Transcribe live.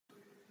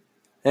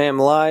I am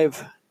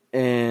live,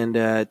 and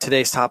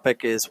today's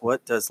topic is,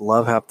 what does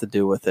love have to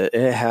do with it?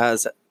 It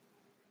has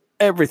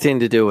everything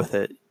to do with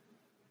it.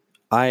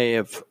 I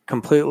have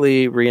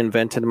completely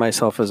reinvented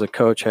myself as a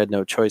coach. I had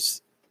no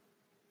choice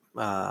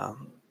uh,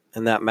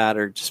 in that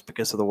matter just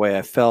because of the way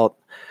I felt.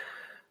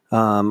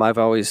 I've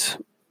always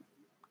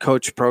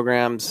coached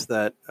programs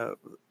that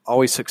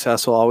always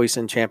successful, always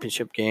in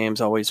championship games,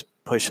 always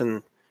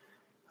pushing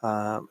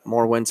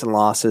more wins and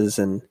losses.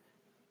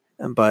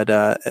 But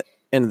at the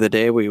end of the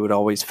day, we would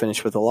always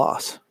finish with a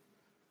loss.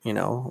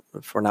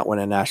 If we're not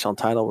winning a national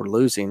title, we're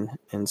losing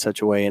in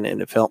such a way. And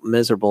it felt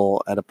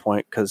miserable at a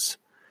point because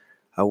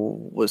I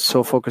was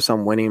so focused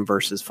on winning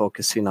versus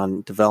focusing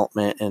on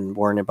development and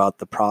worrying about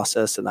the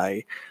process. And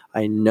I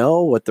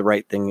know what the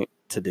right thing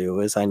to do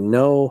is. I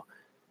know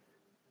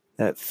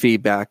that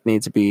feedback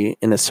needs to be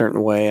in a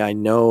certain way. I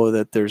know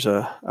that there's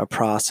a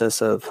process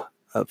of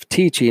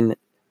teaching,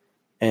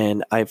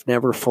 and I've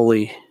never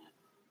fully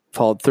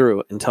followed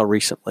through until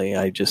recently.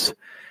 I just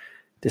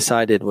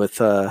decided with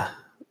the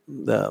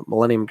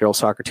Millennium Girls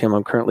Soccer team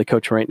I'm currently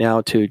coaching right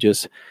now to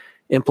just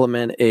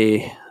implement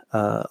a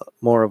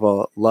more of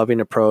a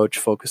loving approach,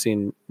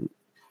 focusing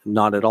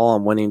not at all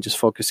on winning, just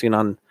focusing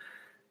on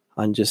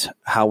just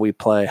how we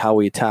play, how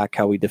we attack,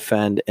 how we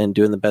defend, and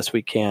doing the best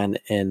we can,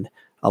 and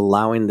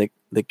allowing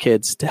the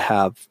kids to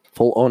have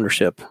full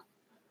ownership.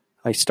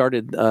 I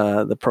started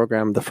the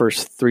program the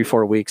first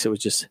 3-4 weeks. It was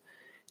just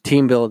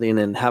team building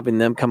and having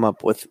them come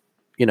up with,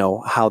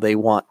 how they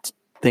want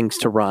things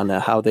to run,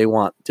 how they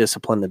want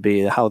discipline to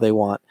be, how they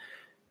want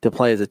to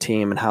play as a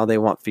team, and how they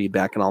want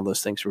feedback, and all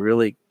those things. We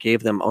really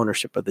gave them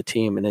ownership of the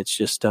team, and it's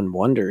just done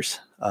wonders.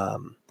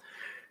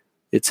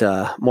 It's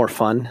more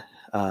fun,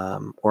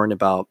 worrying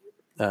about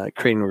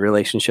creating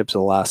relationships that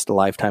last a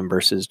lifetime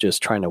versus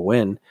just trying to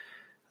win.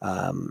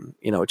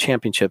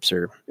 Championships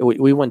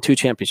we won 2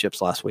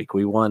 championships last week.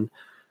 We won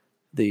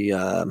the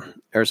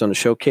Arizona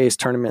Showcase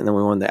tournament, and then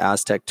we won the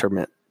Aztec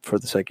tournament for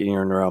the second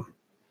year in a row.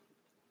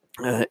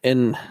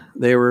 And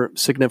they were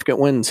significant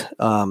wins.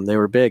 They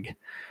were big,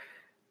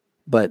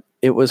 but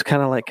it was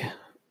kind of like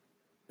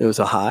it was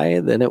a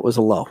high, then it was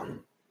a low.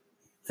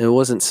 It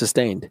wasn't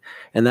sustained,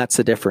 and that's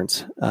the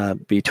difference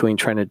between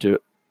trying to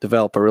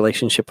develop a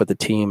relationship with the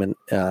team and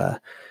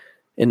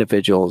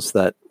individuals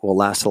that will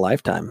last a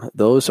lifetime.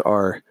 Those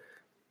are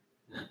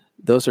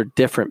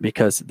different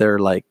because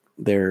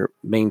they're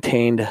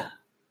maintained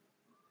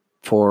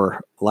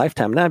for a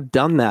lifetime. And I've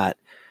done that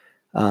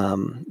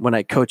when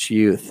I coach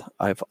youth.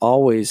 I've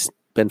always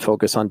been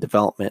focused on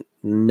development,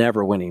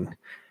 never winning.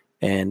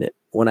 And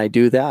when I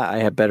do that, I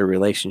have better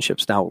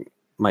relationships. Now,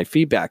 my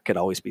feedback could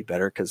always be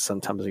better because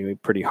sometimes it can be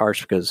pretty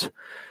harsh because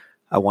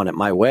I want it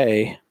my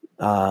way.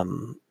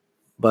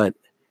 But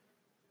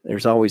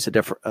there's always a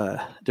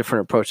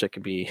different approach that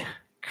could be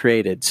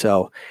created.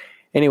 So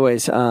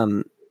anyways,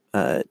 I'm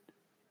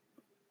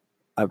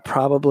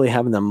probably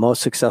having the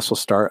most successful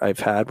start I've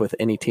had with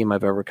any team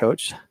I've ever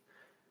coached.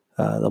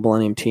 The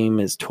Millennium team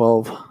is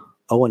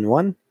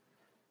 12-0-1,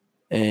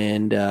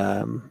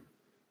 and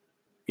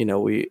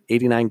we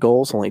 89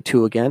 goals, only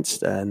 2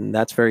 against, and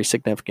that's very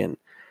significant.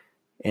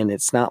 And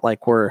it's not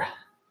like we're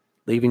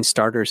leaving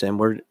starters and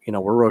we're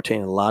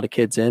rotating a lot of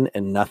kids in,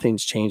 and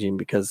nothing's changing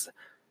because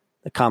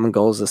the common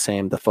goal is the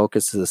same, the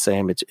focus is the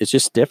same. It's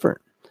just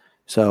different.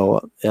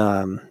 So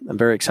I'm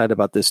very excited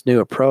about this new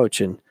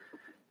approach, and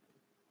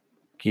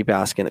keep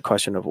asking the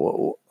question of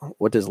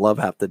what does love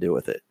have to do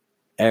with it?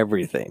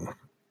 Everything.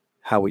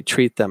 How we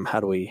treat them, how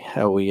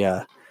we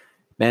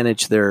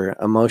manage their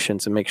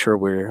emotions and make sure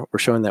we're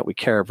showing that we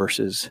care,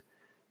 versus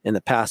in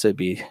the past it'd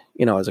be,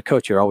 as a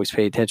coach, you're always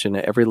paying attention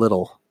to every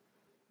little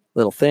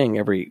thing,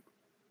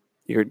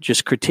 you're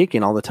just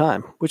critiquing all the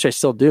time, which I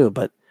still do,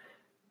 but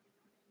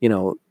a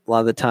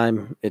lot of the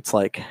time it's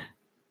like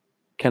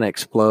kind of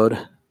explode.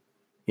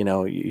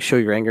 You show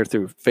your anger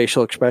through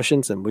facial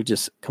expressions, and we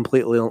just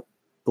completely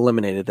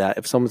eliminated that.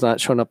 If someone's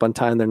not showing up on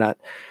time, they're not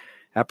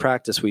at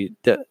practice, we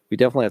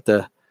definitely have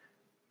to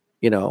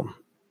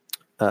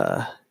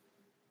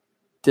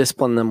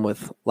discipline them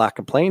with lack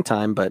of playing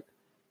time, but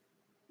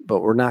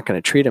we're not going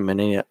to treat them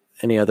in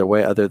any other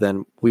way other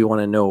than we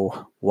want to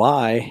know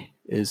why.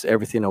 Is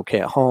everything okay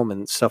at home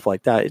and stuff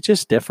like that? It's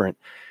just different.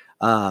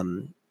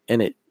 And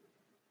it,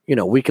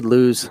 we could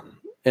lose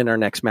in our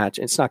next match.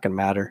 It's not going to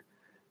matter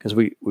because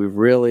we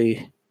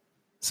really,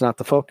 it's not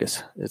the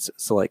focus.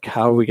 It's like,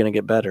 how are we going to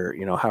get better?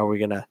 How are we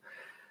going to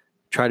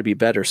try to be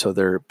better so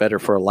they're better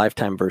for a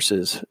lifetime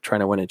versus trying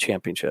to win a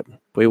championship?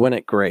 We win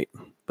it, great,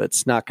 but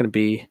it's not going to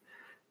be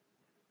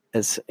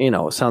as,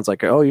 it sounds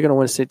like, oh, you're going to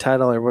win a state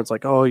title. Everyone's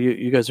like, oh,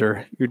 you guys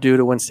you're due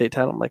to win state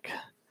title. I'm like,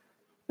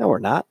 no, we're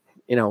not.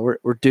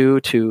 We're due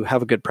to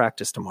have a good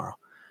practice tomorrow.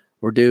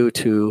 We're due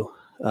to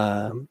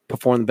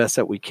perform the best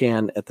that we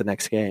can at the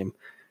next game.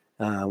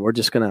 We're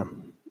just going to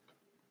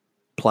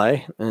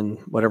play, and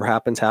whatever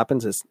happens.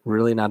 It's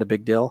really not a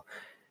big deal.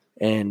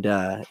 And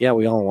we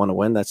all want to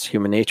win. That's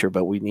human nature,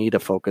 but we need to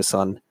focus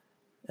on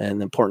and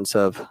the importance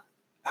of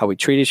how we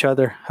treat each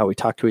other, how we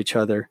talk to each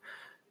other,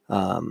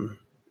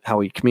 how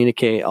we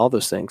communicate, all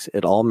those things.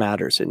 It all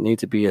matters. It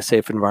needs to be a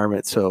safe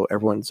environment so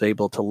everyone's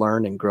able to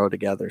learn and grow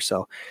together.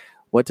 So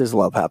what does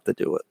love have to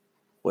do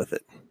with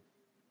it?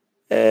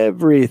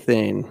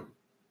 Everything.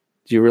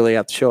 You really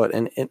have to show it.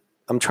 And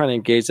I'm trying to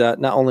engage that,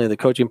 not only the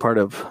coaching part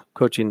of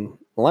coaching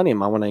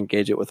Millennium, I want to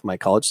engage it with my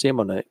college team.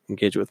 I want to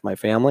engage it with my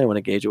family. I want to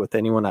engage it with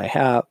anyone I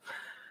have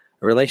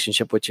a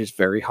relationship, which is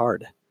very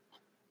hard.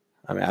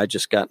 I mean, I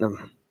just got in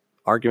an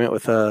argument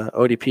with a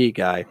ODP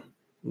guy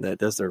that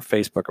does their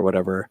Facebook or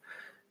whatever,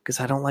 because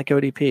I don't like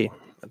ODP.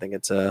 I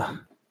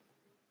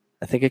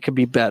think it could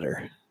be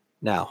better.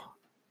 Now,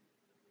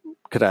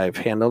 could I have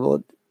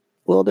handled it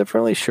a little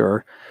differently?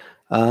 Sure.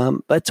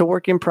 But it's a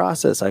working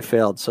process. I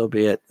failed, so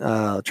be it.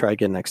 I'll try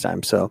again next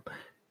time. So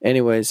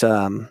anyways,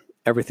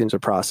 everything's a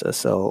process.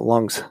 So as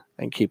long as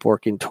I can keep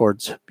working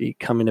towards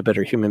becoming a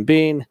better human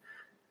being,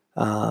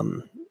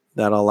 that'll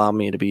allow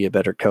me to be a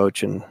better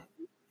coach and,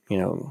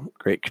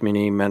 great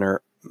community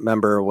member,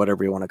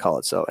 whatever you want to call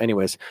it. So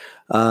anyways,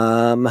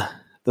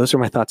 those are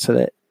my thoughts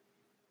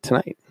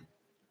tonight.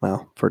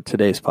 Well, for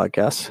today's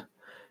podcast.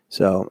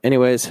 So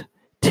anyways,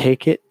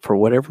 take it for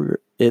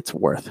whatever it's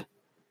worth.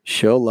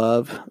 Show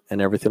love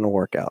and everything will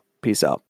work out. Peace out.